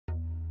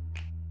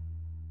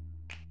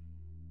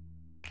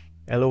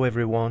Hello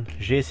everyone,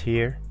 Gis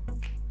here.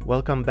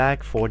 Welcome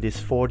back for this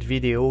fourth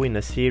video in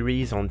a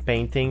series on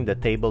painting the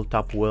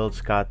tabletop world's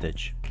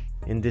cottage.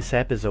 In this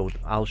episode,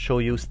 I'll show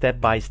you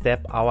step by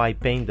step how I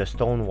paint the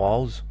stone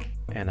walls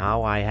and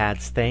how I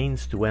add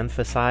stains to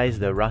emphasize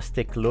the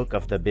rustic look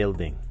of the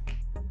building.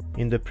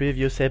 In the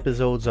previous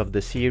episodes of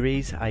the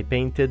series, I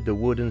painted the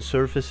wooden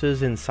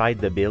surfaces inside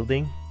the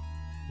building,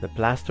 the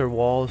plaster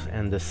walls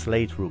and the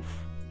slate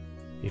roof.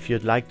 If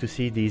you'd like to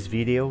see these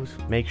videos,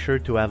 make sure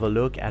to have a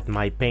look at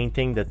my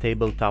Painting the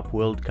Tabletop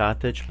World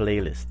Cottage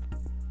playlist.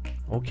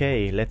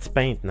 Okay, let's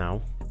paint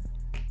now.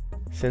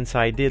 Since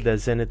I did a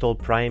zenithal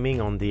priming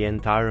on the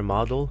entire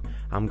model,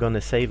 I'm gonna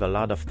save a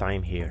lot of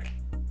time here.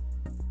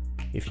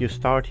 If you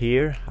start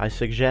here, I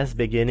suggest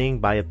beginning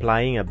by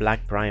applying a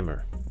black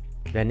primer.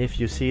 Then if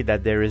you see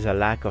that there is a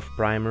lack of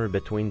primer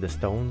between the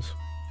stones,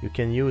 you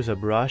can use a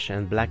brush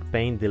and black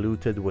paint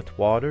diluted with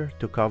water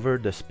to cover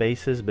the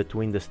spaces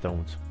between the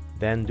stones.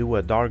 Then do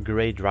a dark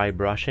gray dry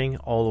brushing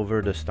all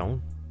over the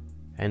stone.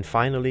 And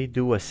finally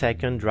do a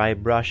second dry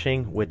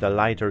brushing with a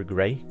lighter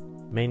gray,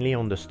 mainly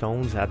on the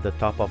stones at the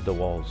top of the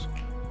walls.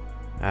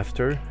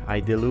 After,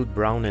 I dilute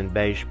brown and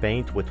beige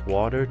paint with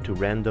water to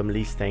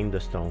randomly stain the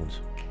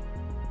stones.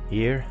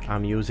 Here,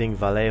 I'm using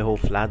Vallejo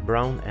flat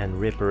brown and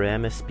Ripper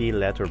MSP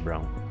letter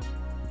brown.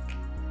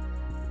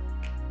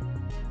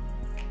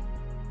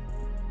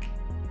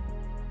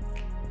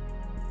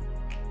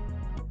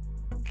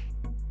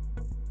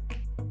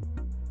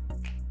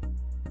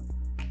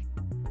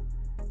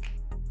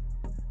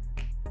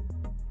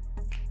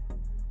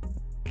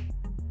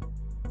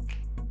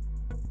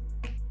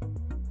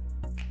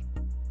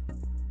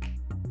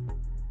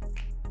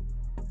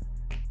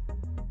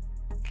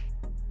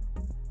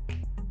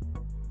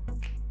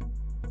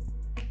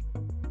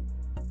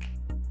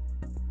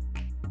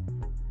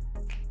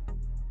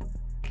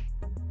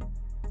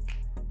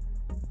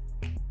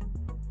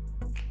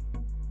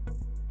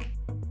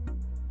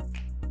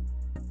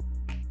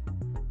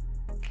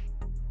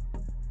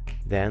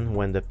 Then,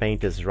 when the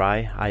paint is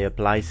dry, I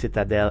apply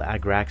Citadel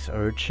Agrax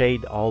Earth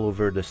Shade all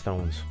over the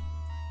stones.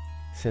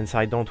 Since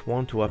I don't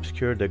want to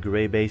obscure the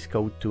gray base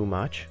coat too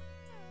much,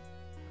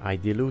 I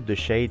dilute the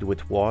shade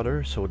with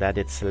water so that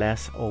it's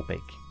less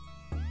opaque.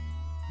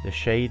 The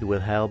shade will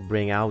help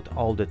bring out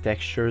all the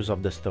textures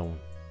of the stone.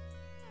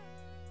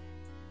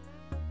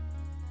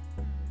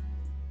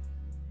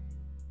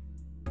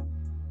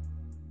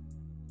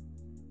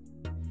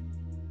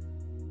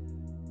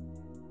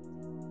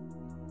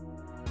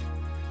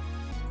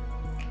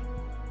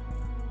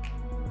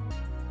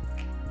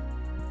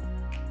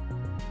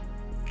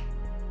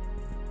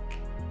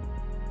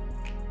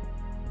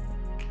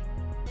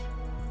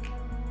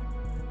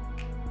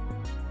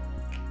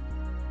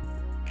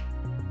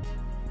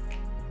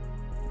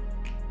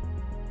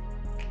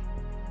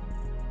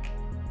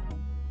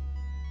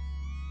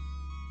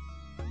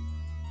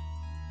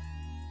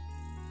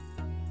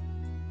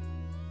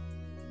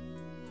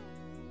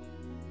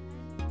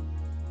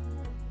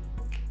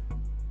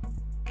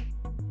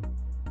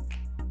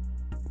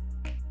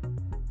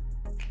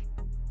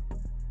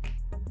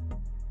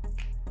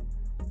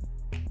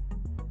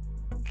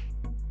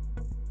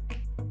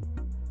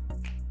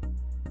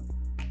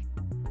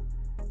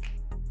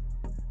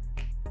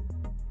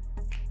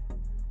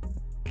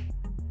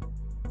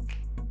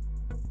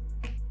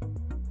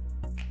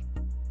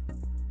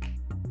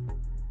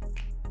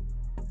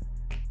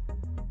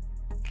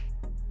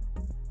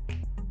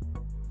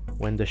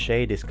 When the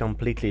shade is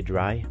completely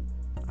dry,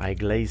 I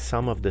glaze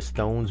some of the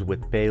stones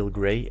with pale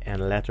gray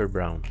and letter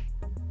brown.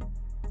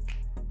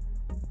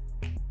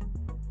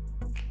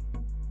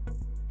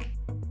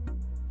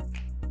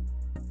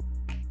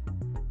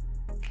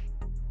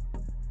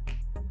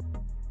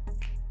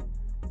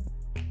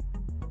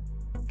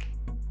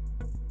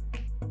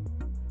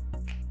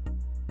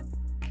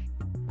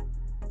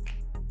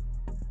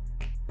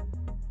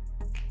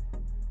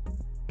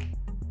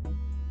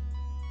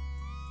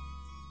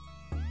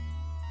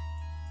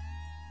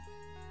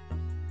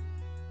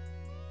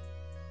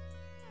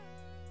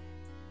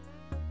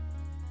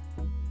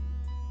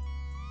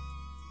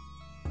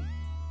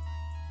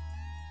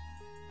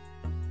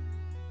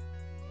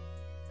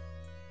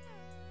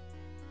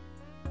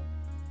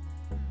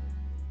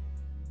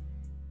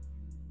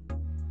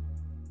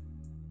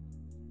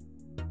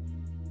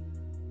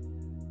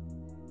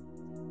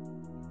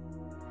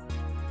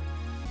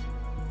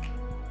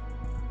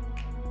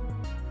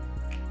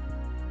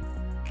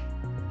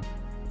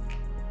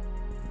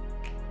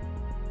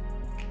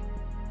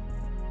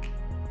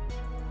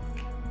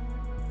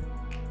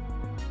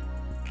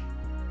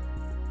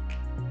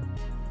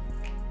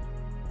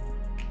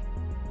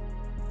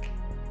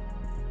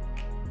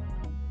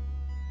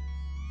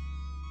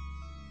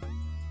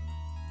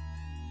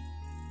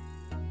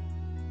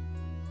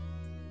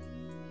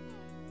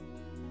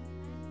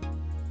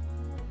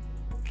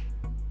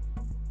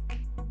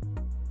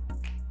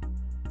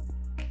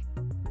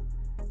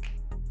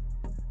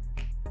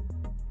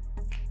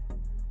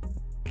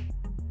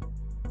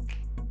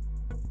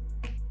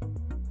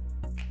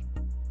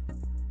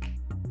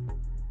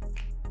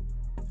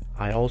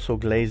 I also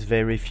glaze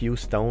very few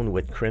stone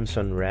with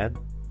crimson red,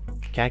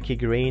 khaki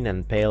green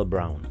and pale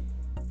brown.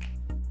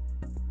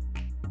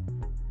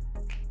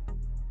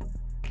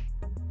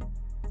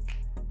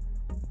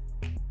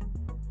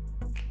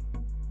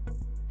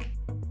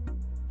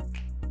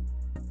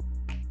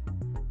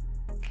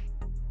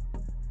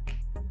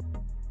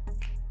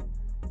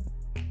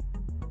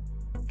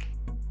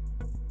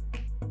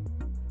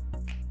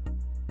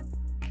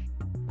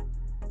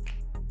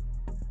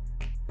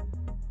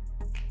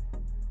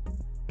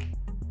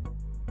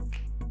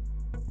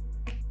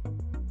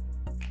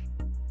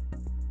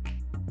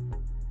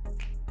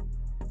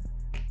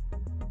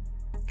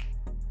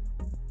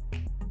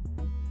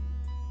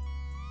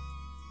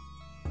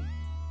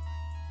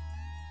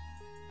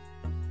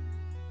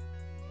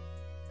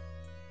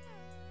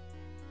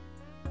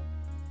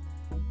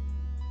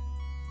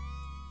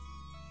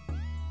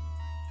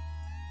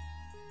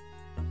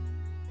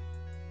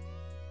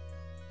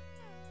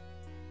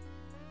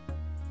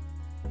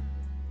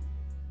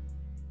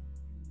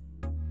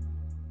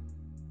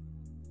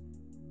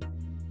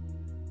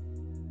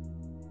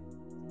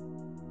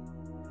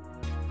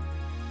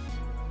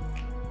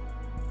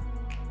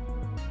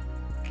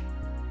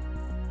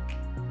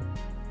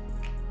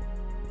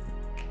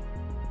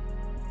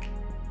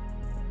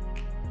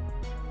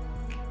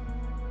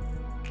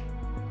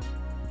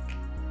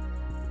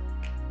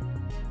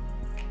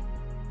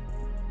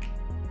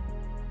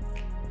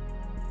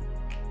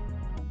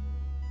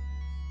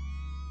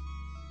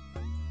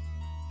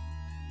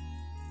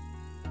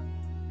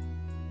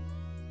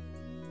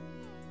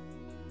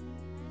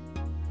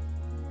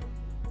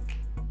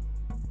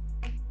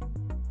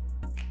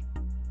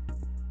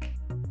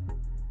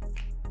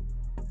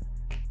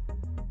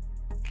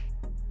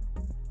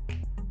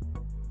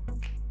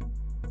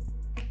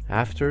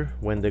 After,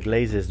 when the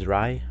glaze is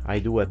dry, I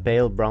do a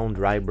pale brown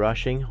dry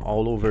brushing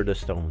all over the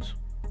stones.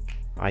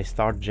 I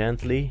start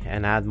gently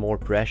and add more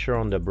pressure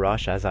on the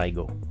brush as I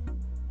go.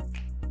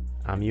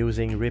 I'm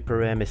using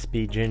Ripper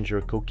MSP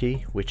Ginger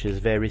Cookie, which is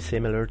very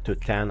similar to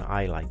Tan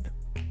Highlight.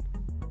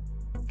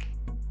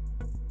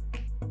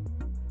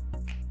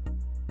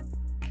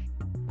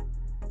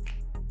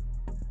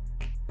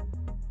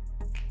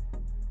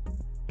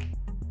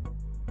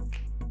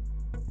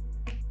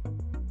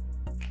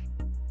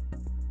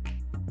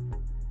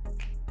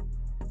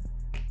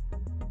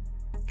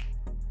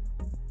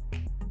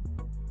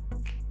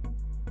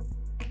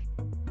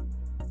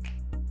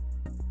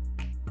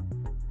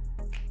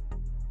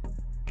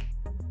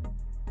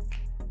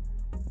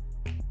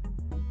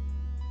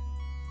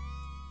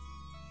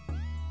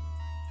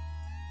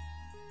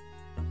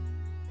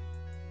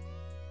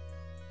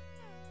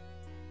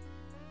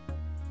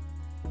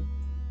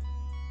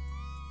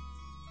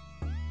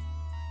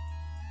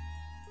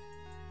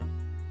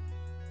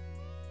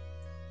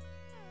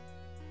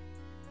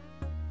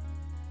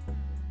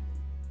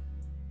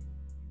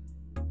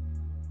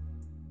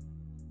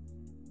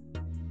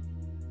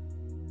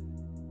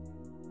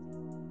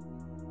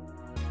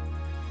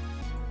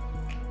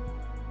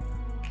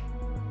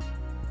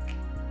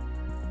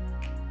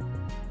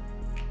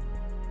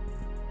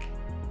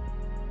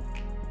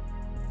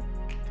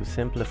 To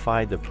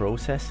simplify the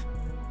process,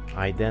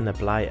 I then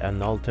apply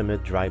an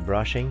ultimate dry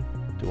brushing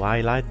to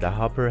highlight the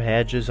upper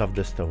edges of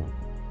the stone.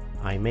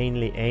 I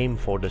mainly aim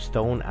for the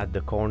stone at the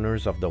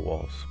corners of the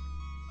walls.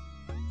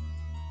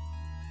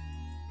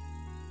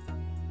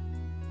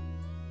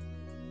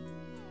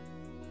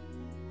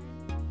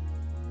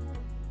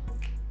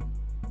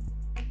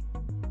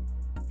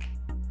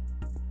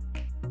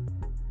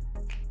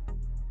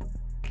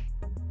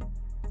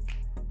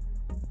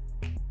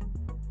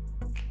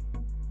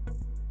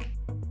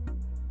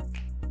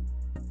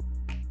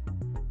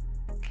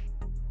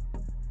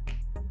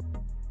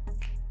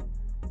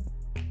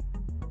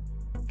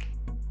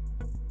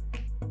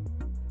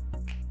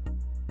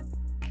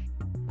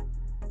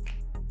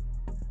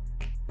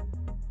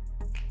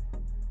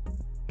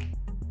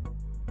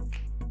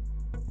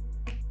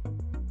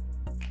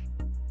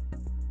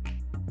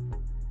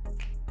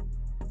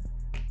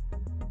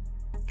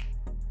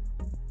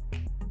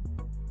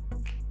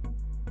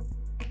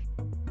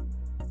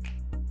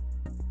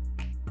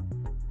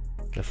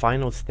 The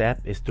final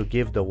step is to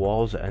give the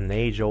walls an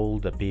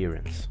age-old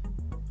appearance.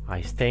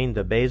 I stain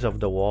the base of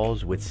the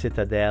walls with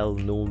Citadel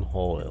Noon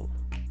Oil.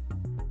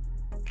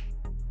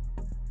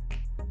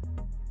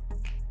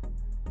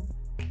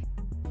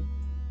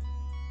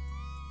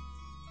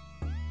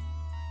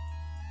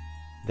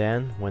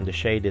 Then, when the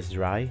shade is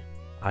dry,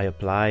 I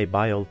apply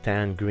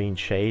Biotan green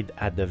shade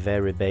at the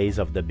very base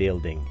of the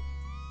building.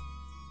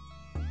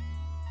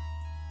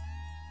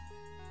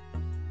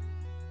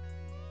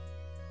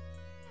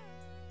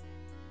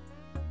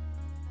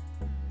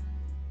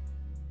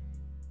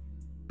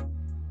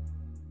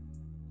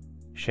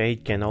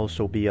 Shade can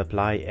also be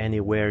applied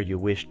anywhere you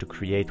wish to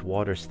create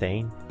water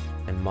stain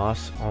and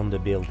moss on the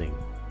building,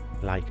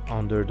 like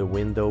under the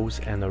windows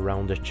and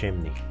around the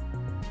chimney.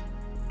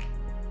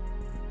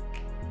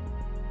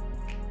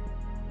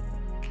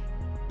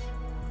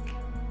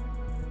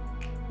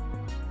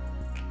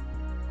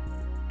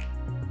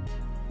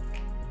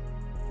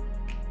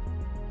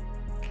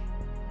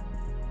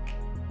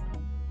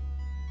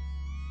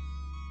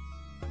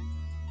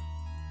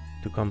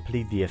 To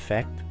complete the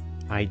effect,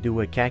 I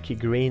do a khaki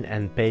green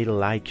and pale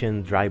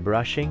lichen dry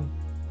brushing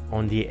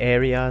on the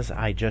areas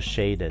I just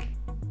shaded.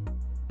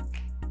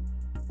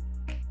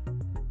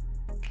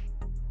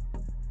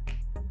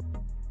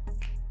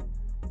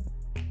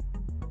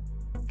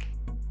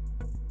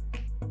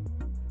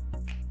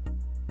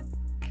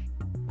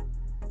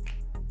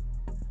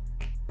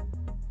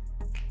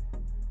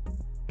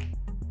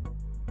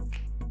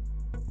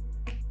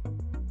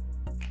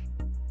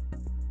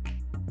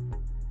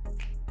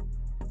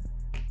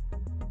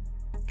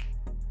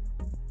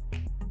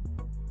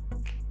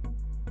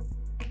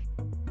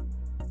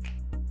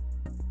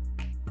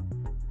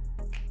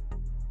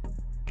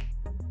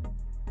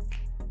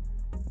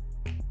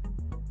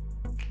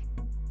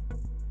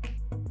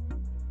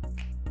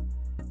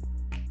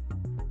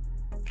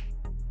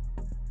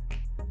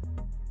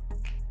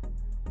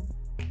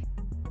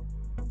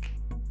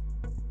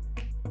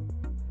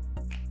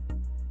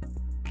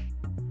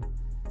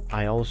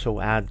 I also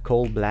add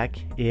coal black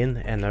in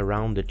and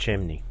around the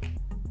chimney.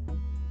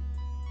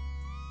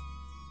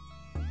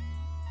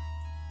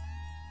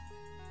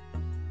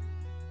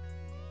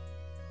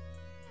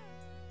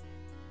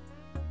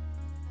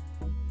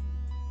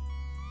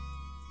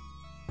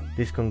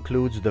 This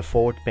concludes the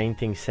fourth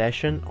painting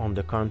session on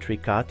the country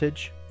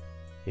cottage.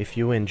 If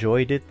you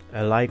enjoyed it,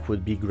 a like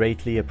would be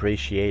greatly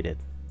appreciated.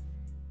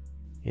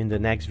 In the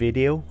next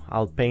video,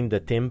 I'll paint the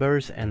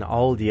timbers and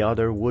all the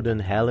other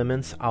wooden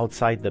elements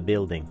outside the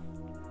building.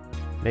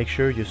 Make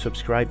sure you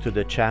subscribe to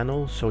the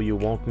channel so you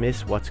won't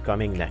miss what's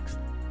coming next.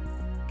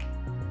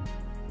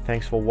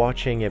 Thanks for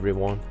watching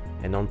everyone,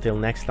 and until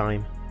next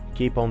time,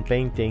 keep on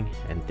painting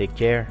and take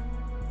care.